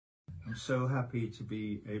I'm so happy to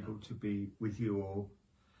be able to be with you all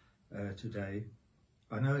today.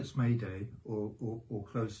 I know it's May Day or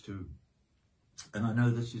close to, and I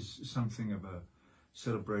know this is something of a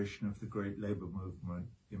celebration of the great labour movement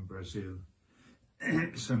in Brazil.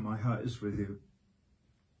 So my heart is with you,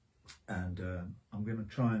 and I'm going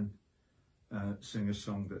to try and sing a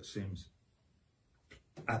song that seems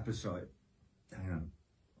apposite. Hang on.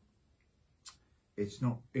 It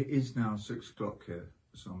is now 6 o'clock here,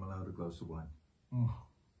 so I'm allowed a glass of wine. Oh.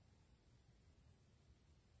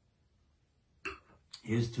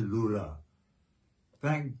 Here's to Lula.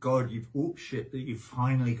 Thank God that you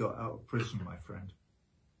finally got out of prison, my friend.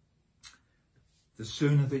 The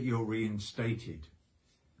sooner that you're reinstated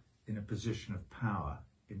in a position of power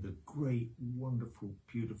in the great, wonderful,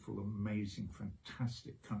 beautiful, amazing,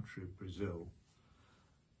 fantastic country of Brazil,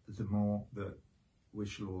 the more that we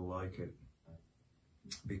shall all like it.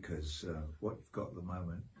 Because what you've got at the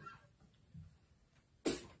moment,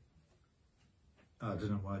 I don't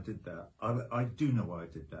know why I did that. I do know why I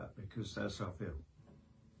did that, because that's how I feel.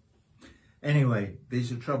 Anyway,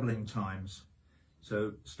 these are troubling times,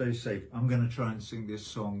 so stay safe. I'm going to try and sing this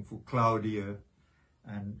song for Claudia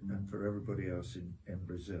and for everybody else in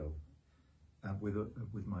Brazil,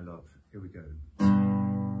 with my love. Here we go.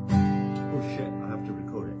 Oh shit, I have to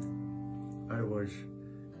record it, otherwise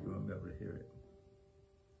you won't be able to hear it.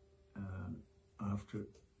 I have to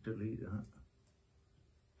delete that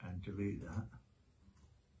and delete that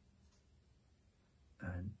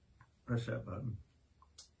and press that button,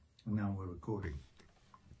 and now we're recording.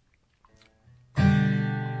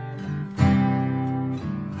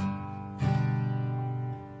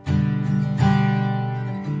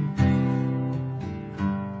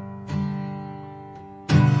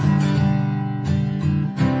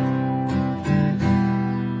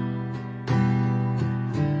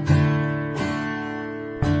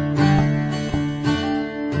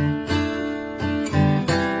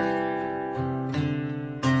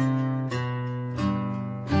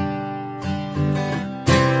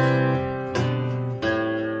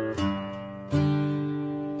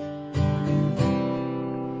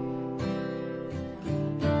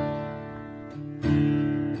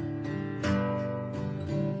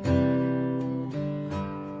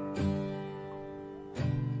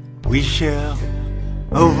 We shall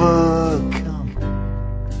overcome.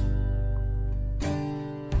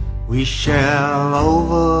 We shall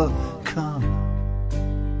overcome.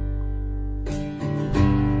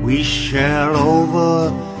 We shall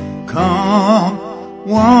overcome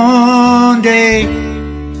one day.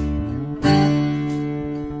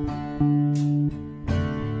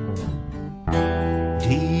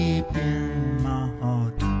 Deep in my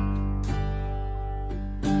heart,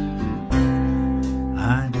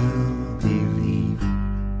 I do believe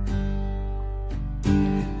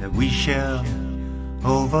that we shall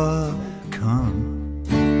overcome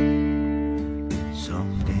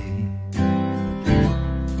someday.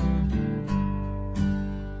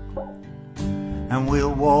 And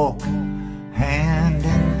we'll walk hand in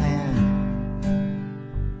hand.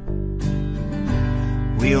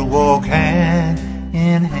 We'll walk hand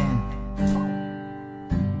in hand.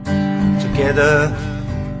 Together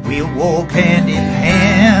we'll walk hand in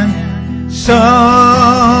hand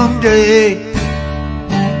someday.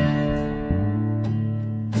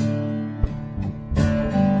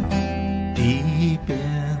 Deep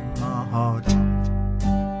in my heart,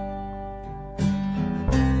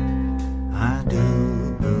 I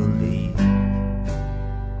do believe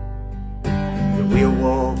that we'll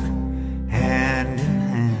walk hand in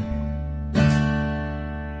hand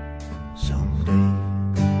someday.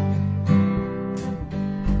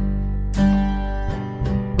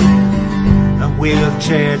 We'll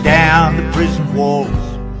tear down the prison walls.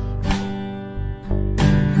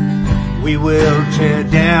 We will tear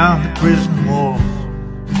down the prison walls.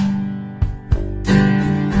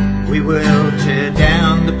 We will tear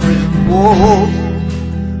down the prison walls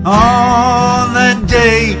on that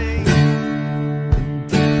day.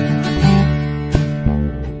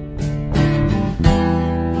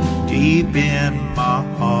 Deep in my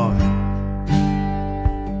heart,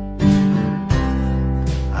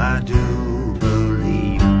 I do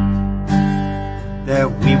that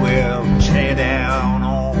we will tear down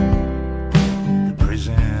all the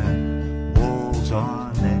prison walls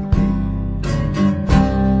on that day.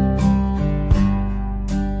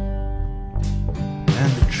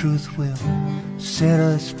 And the truth will set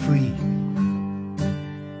us free.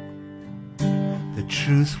 The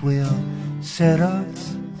truth will set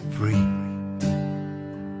us free.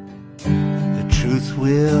 The truth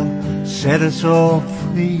will set us all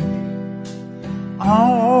free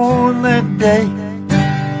on that day.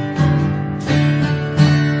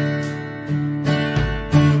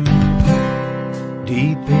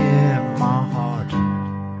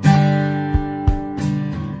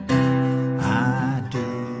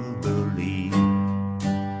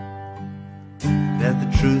 the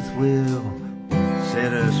truth will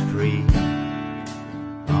set us free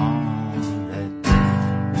on that day.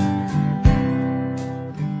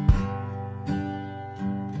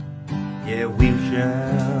 Yeah, we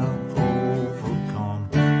shall overcome,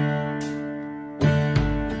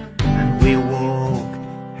 and we walk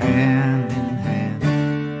hand in hand.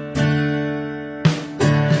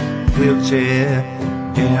 We'll tear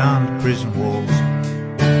down the prison walls,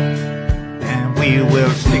 and we will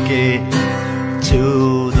stick it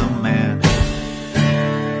to the man.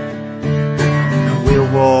 And we'll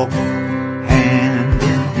walk hand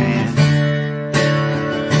in hand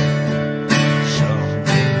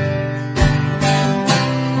someday.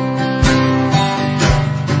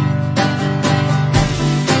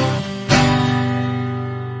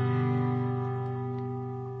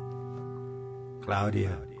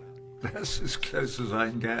 Claudia. That's as close as I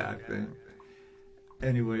can get, I think.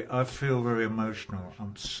 Anyway, I feel very emotional.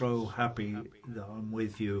 I'm so happy that I'm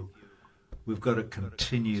with you. We've got to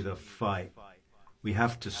continue the fight. We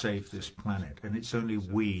have to save this planet, and it's only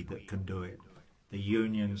we that can do it. The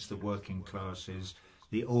unions, the working classes,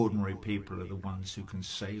 the ordinary people are the ones who can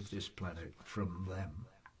save this planet from them.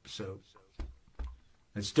 So,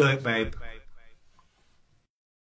 let's do it, babe.